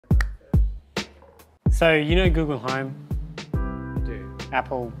So you know Google Home? I do.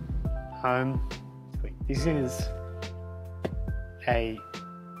 Apple Home. This is a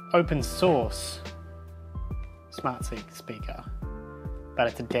open source smart speaker, but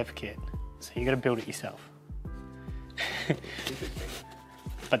it's a dev kit, so you got to build it yourself.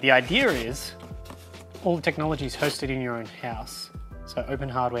 But the idea is all the technology is hosted in your own house, so open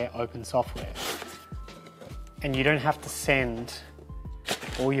hardware, open software, and you don't have to send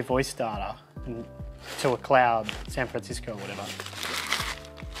all your voice data to a cloud, San Francisco or whatever.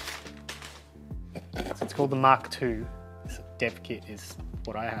 So it's called the Mark II. This dev kit is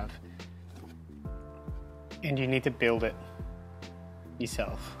what I have, and you need to build it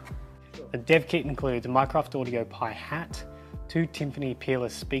yourself. The dev kit includes a Mycroft Audio Pi hat, 2 Timpani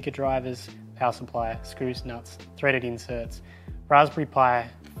peerless speaker drivers, power supply, screws, nuts, threaded inserts, Raspberry Pi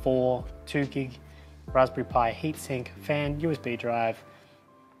 4 2 gig, Raspberry Pi heatsink, fan, USB drive,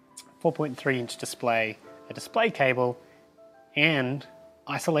 4.3 inch display, a display cable, and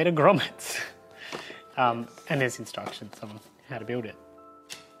isolator grommets. And there's instructions on how to build it.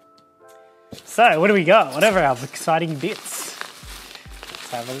 So, what do we got? What are our exciting bits?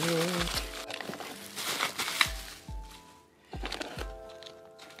 Let's have a look.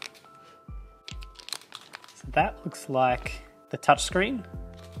 So that looks like the touchscreen.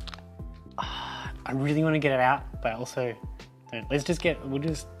 I really want to get it out, but also don't. Let's just get.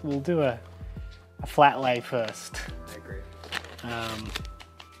 We'll do a flat lay first. I agree.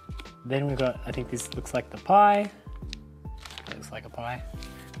 Then we've got. I think this looks like the Pi. It looks like a Pi.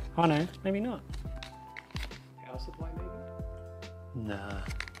 Oh no, maybe not. Power supply, maybe? Nah.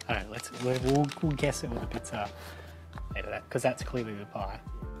 Alright, we'll guess it what the bits are made of that, because that's clearly the Pi.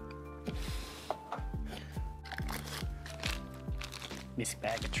 This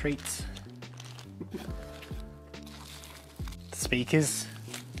bag of treats. Speakers.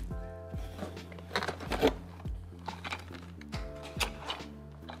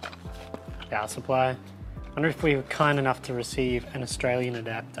 Power supply. I wonder if we were kind enough to receive an Australian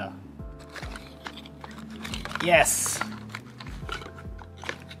adapter. Yes!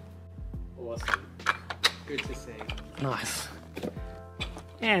 Awesome. Good to see. Nice.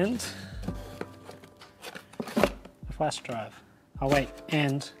 And a flash drive. Oh wait,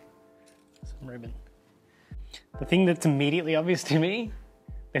 and some ribbon. The thing that's immediately obvious to me,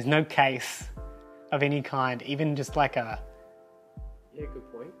 there's no case of any kind, even just like Yeah,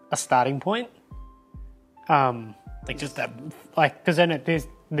 good point. a starting point. Like just that, like, because then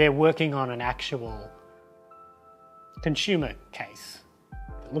they're working on an actual consumer case.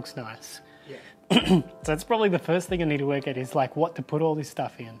 It looks nice. Yeah. So that's probably the first thing I need to work at is like what to put all this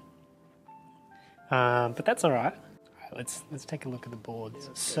stuff in. But that's all right. All right, let's take a look at the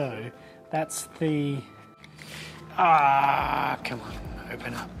boards. So that's the. Come on,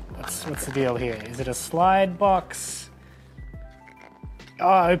 open up. What's the deal here? Is it a slide box?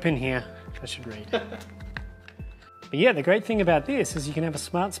 Oh, open here. I should read. But yeah, the great thing about this is you can have a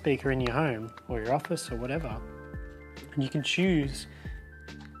smart speaker in your home or your office or whatever, and you can choose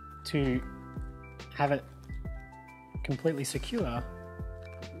to have it completely secure,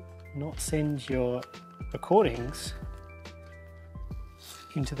 not send your recordings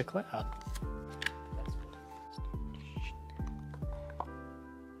into the cloud.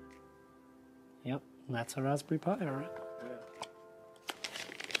 Yep, that's a Raspberry Pi, all right.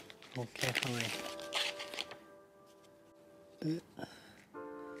 Oh, carefully.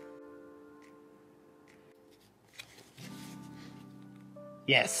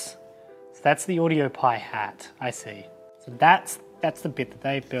 Yes, so that's the Audio Pi hat, I see. So that's the bit that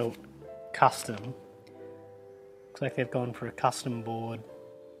they built custom. Looks like they've gone for a custom board.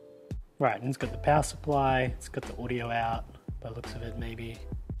 Right, and it's got the power supply, it's got the audio out, by the looks of it maybe.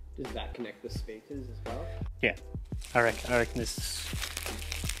 Does that connect the speakers as well? Yeah, I reckon this.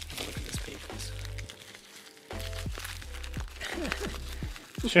 Have a look at the speakers.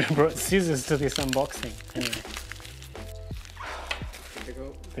 Should have brought scissors to this unboxing. Anyway,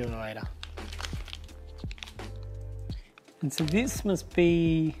 Difficult. do it later. And so this must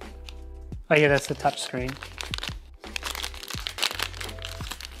be. Oh yeah, that's the touch screen.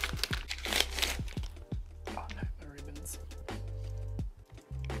 Oh no, my ribbons.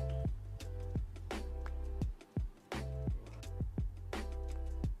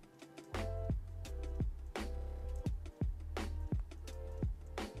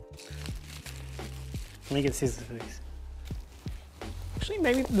 Let me get scissors for these. Actually,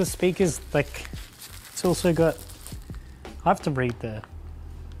 maybe the speakers, like, it's also got, I have to read the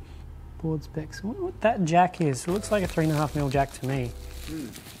board specs. I wonder what that jack is. It looks like a 3.5mm jack to me.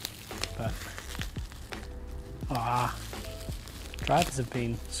 But, drivers have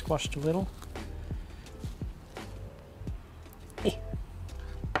been squashed a little.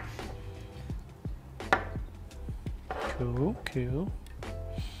 Cool, cool.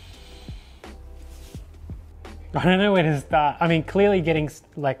 I don't know where to start. I mean, clearly getting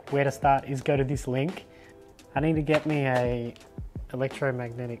like where to start is go to this link. I need to get me a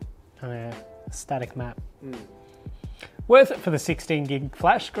electromagnetic static map. Worth it for the 16 gig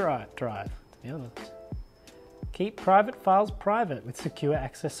flash drive, to be honest. Keep private files private with secure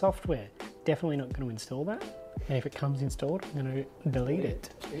access software. Definitely not going to install that. And if it comes installed, I'm going to delete it.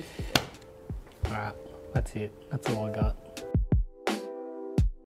 Alright, that's it. That's all I got.